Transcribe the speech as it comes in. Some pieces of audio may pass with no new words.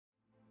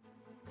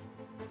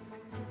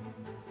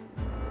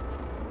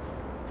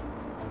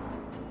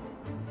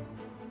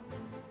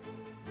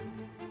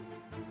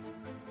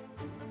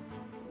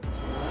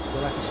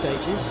latter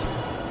stages.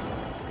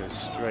 Goes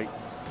straight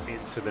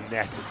into the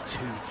net at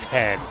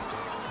 210.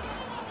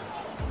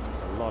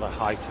 There's a lot of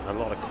height and a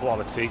lot of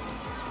quality.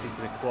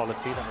 Speaking of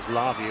quality, that was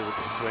Lavia with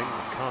the swing.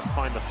 Can't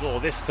find the floor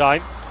this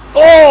time.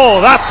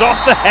 Oh, that's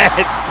off the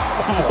head.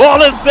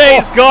 Wallace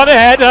has gone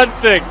ahead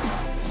hunting.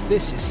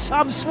 This is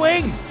some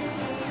swing.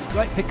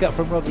 Great pickup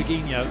from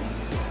Rodriguinho.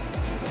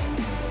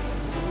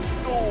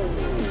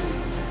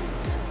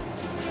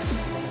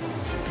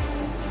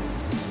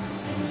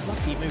 He's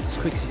lucky he moved as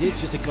quick as he did.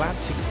 It's just a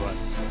glancing one.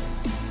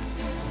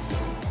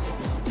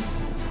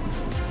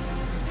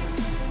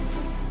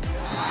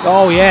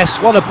 Oh yes,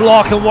 what a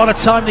block and what a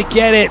time to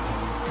get it.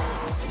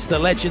 It's the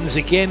legends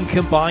again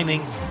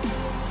combining.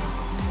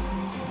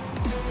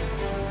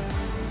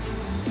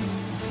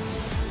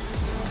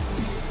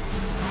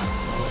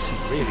 He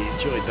really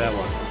enjoyed that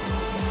one.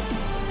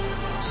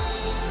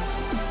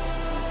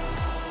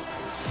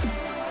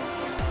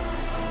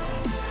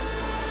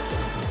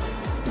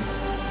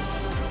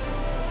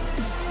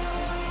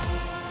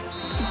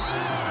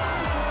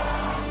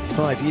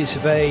 "5 years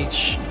of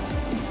age."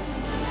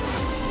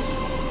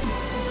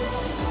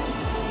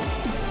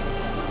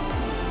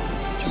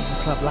 Joined the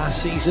club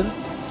last season.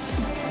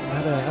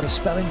 Had a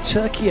spell in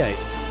Turkey.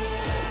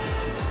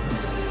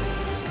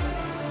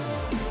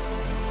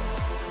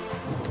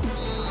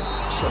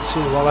 To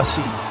Wallace.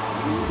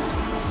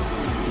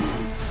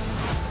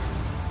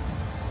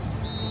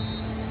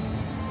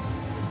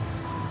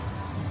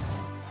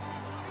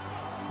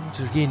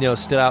 Jorginho's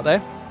still out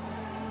there.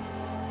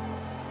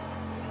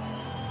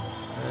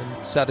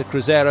 And Sada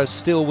Cruzeiro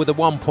still with a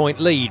 1-point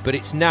lead, but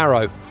it's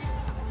narrow.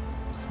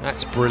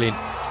 That's brilliant.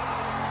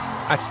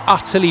 That's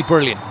utterly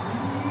brilliant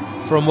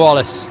from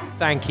Wallace,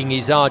 thanking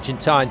his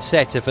Argentine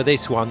setter for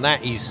this one.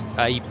 That is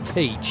a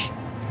peach.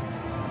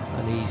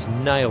 And he's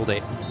nailed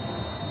it.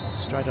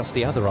 Straight off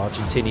the other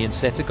Argentinian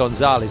setter,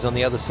 Gonzalez, on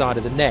the other side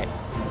of the net.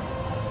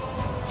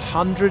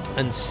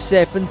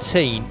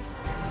 117.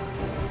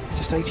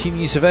 Just 18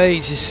 years of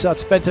age.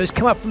 Bento has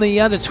come up from the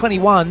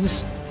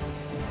under-21s.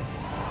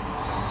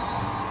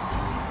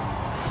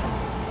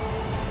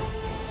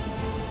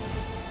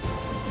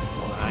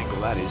 What an angle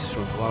that is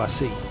from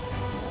Wallace.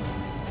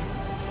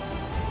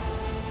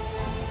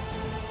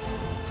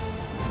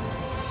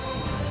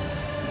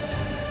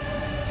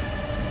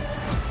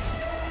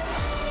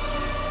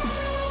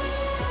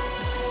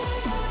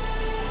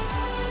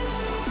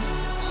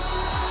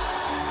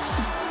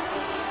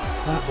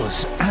 That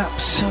was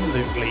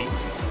absolutely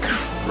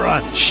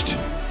crunched.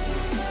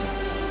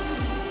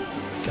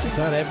 Gave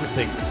that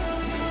everything.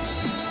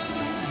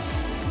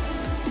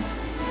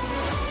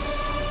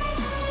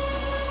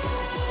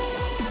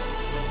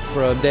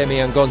 From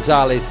Demian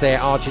Gonzalez, their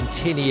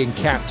Argentinian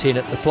captain,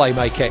 at the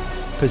playmaker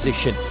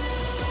position.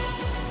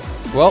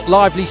 Well,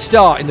 lively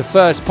start in the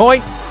first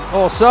point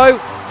or so,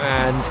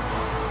 and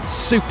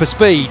super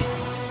speed.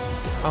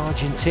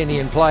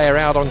 Argentinian player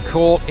out on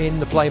court in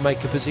the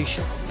playmaker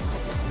position.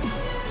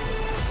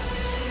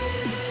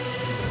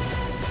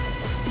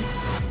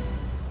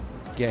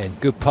 Again,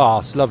 good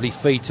pass, lovely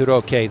feed to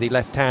Roque. The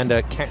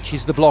left-hander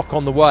catches the block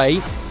on the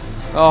way.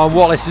 Oh, and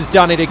Wallace has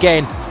done it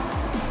again.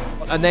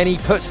 And then he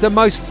puts the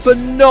most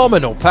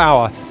phenomenal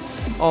power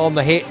on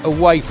the hit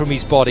away from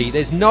his body.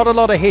 There's not a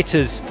lot of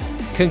hitters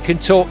can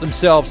contort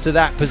themselves to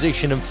that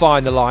position and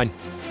find the line.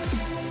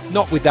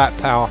 Not with that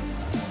power.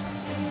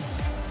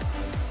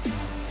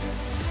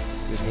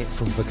 Good hit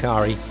from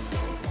Vicari.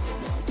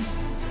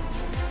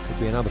 Could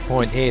be another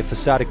point here for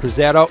Sada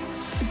Cruzeiro.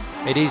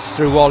 It is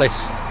through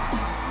Wallace.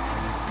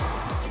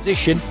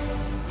 Position.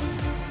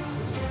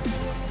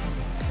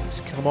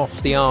 It's come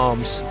off the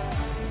arms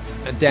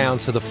and down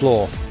to the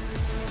floor.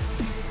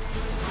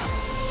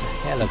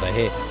 Hell of a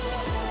hit.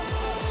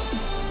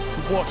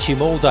 Could watch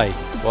him all day.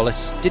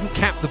 Wallace didn't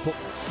cap the ball.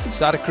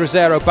 Sada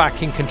Cruzeiro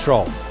back in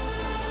control.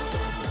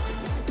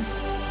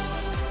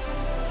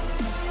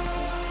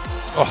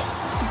 Oh,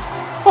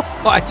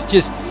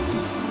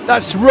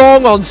 that's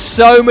wrong on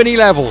so many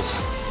levels.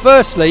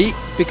 Firstly,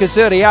 because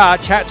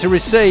Uriach had to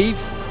receive.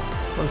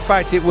 In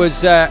fact, it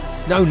was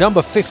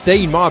number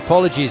 15, my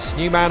apologies,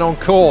 new man on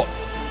court.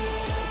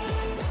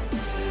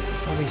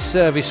 On his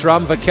service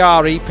run,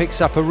 Vicari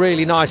picks up a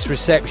really nice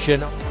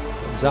reception.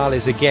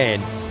 Gonzalez again.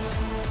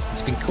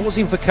 He's been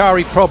causing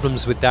Vicari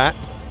problems with that.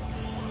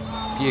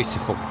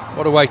 Beautiful.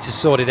 What a way to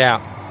sort it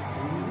out.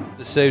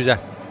 De Souza.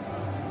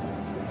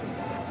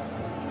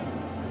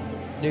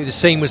 Knew the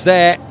seam was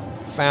there,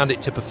 found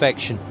it to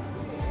perfection.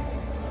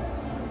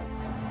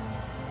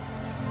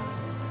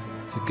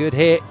 It's a good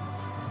hit.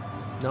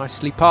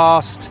 Nicely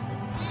passed,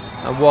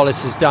 and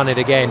Wallace has done it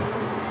again.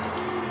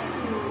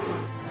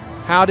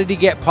 How did he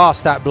get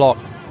past that block?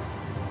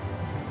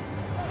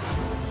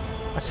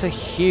 That's a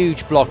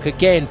huge block,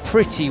 again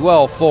pretty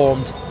well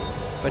formed,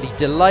 but he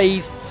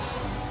delays.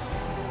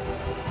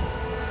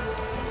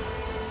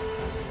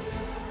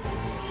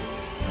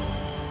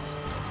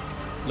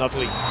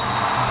 Lovely.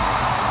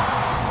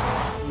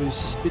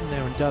 He's been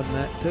there and done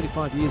that.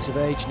 35 years of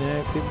age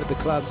now, been with the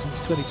club since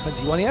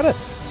 2021. He had a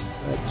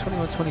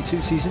 21-22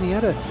 season. He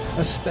had a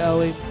spell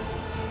in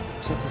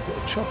He's having a bit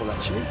of trouble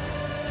actually.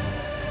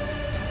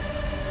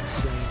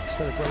 Seeing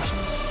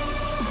celebrations.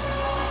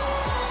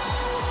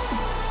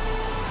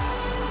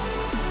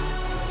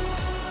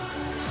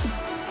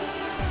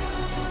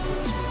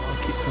 One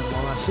kick from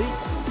Wallace.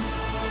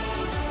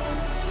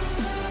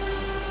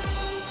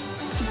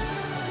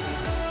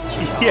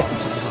 Yeah. At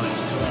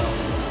times as well.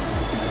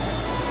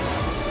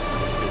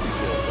 It's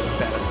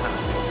better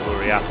passing to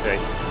Uriarte.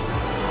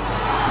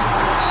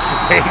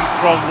 Swing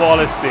from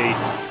Wallace.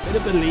 Bit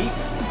of belief.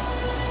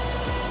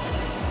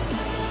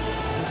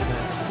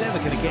 It's never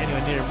going to get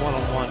anywhere near him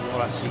one-on-one,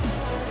 Wallace. He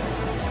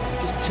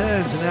just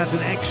turns and adds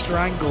an extra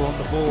angle on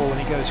the ball when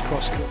he goes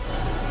cross-court.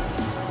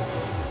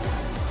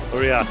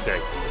 Uriarte,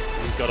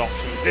 he's got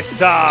options this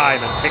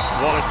time and picks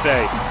Wallace.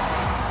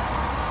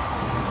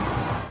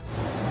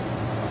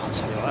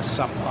 That's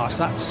some pass.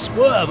 That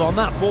swerve on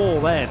that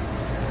ball then.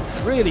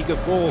 Really good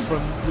ball from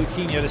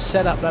Luquinho to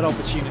set up that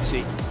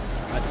opportunity.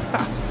 And,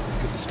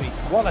 goodness me,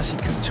 Wallace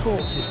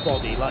contorts his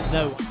body like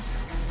no.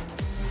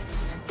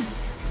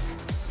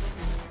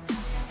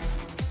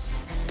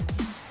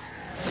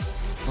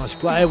 Nice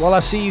play.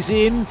 Wallace is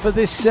in for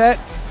this set.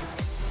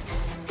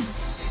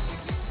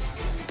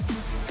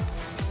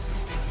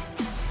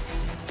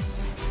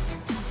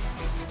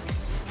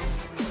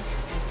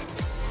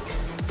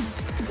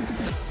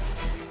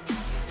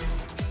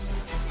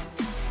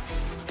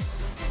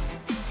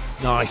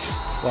 Nice,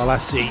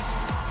 Wallace,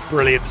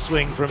 brilliant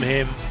swing from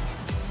him.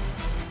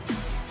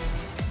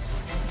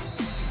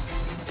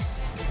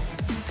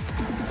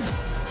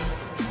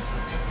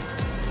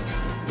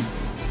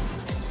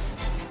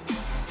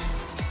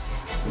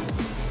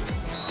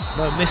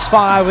 No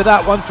misfire with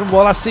that one from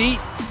Wallace.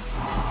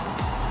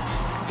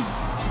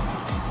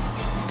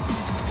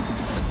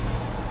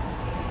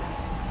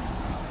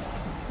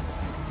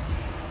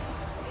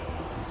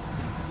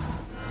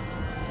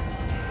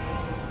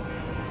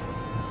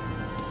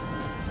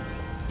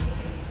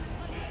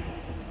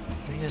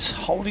 Just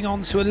holding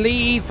on to a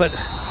lead, but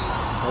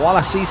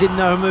Wallace is in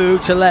no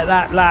mood to let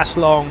that last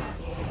long.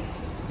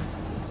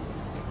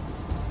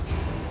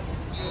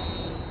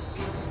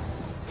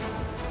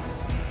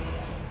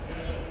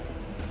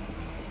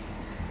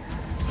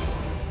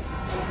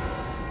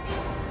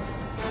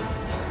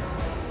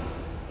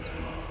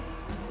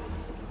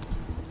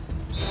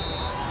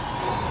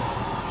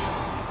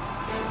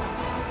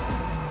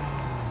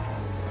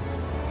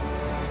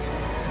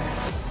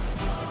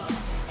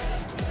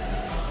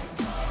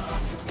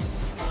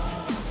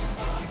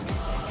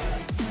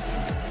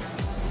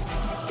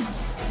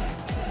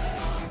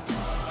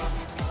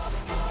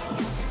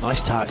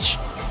 Nice touch.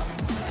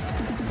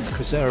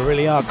 Cruzeiro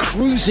really are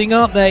cruising,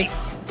 aren't they?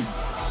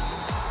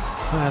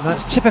 And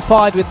that's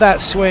typified with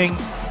that swing.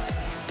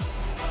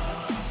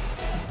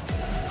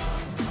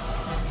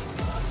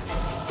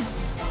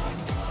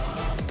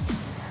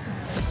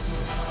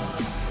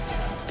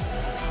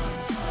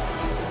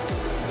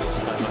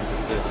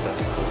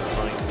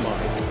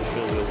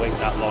 We'll wait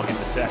that long in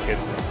the second.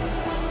 On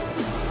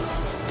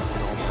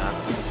that,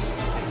 it's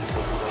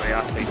difficult for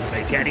Uriarte to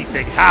make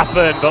anything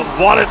happen, but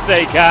Wallace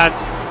can.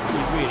 He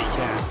really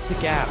can. The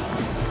gap.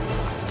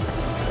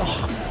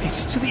 Oh,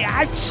 it's to the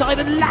outside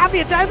and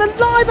Lavia down the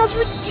line. That's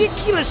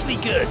ridiculously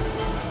good.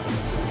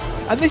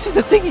 And this is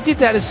the thing, he did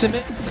that as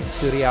Simit.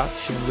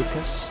 Suriach and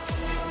Lucas.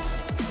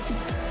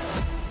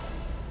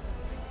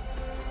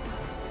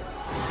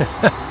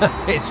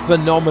 It's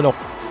phenomenal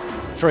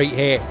treat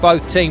here.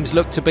 Both teams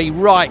look to be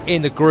right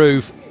in the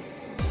groove.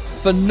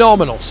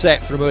 Phenomenal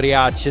set from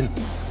Uriach, and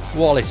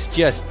Wallace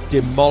just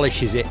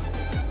demolishes it.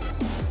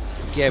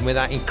 Again with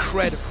that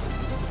incredible.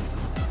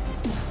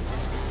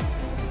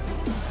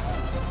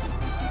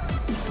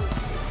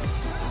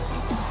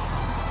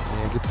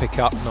 Yeah, good pick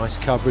up, nice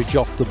coverage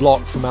off the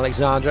block from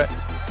Alexandra.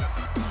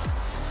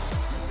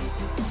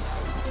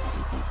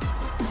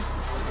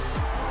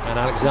 And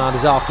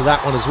Alexander's after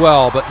that one as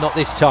well, but not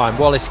this time.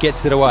 Wallace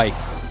gets it away.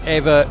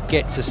 Ever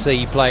get to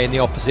see play in the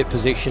opposite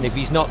position. If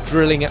he's not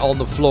drilling it on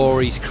the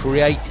floor, he's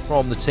created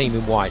from the team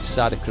in white,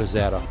 Sada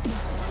Cruzeiro.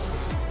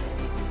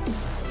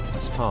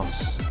 Nice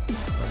pass.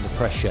 Under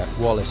pressure,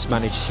 Wallace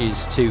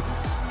manages to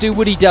do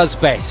what he does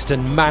best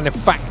and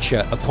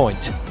manufacture a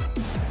point.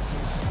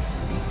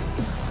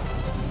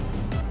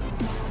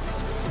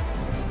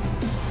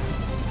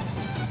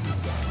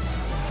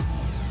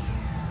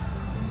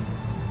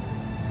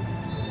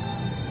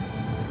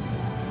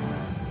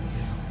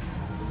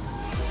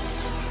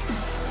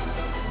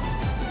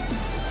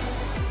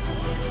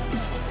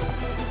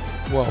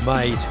 Well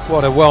made,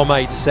 what a well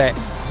made set.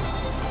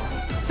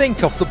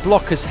 Think off the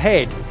blocker's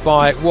head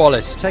by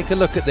Wallace. Take a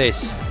look at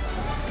this.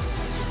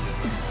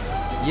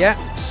 Yep,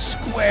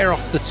 square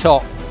off the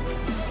top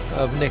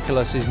of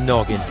Nicholas's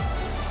noggin.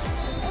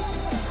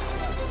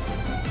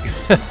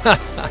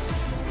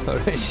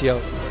 Horatio.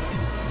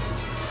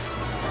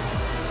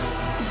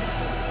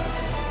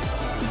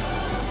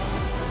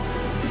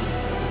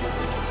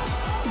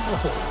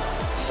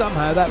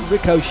 Somehow that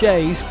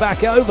ricochets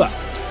back over.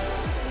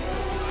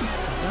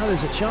 Now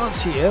there's a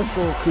chance here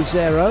for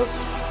Cruzeiro.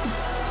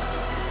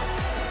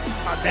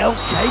 And they'll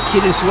take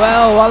it as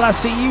well.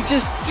 Wallace, you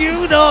just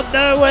do not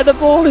know where the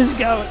ball is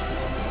going.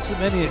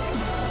 Semeniuk,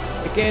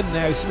 again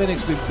now,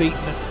 Semeniuk's been beaten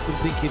and been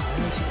thinking,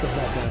 how's he got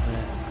that down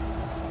there?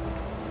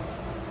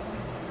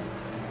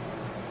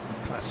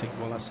 Classic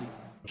Wallace.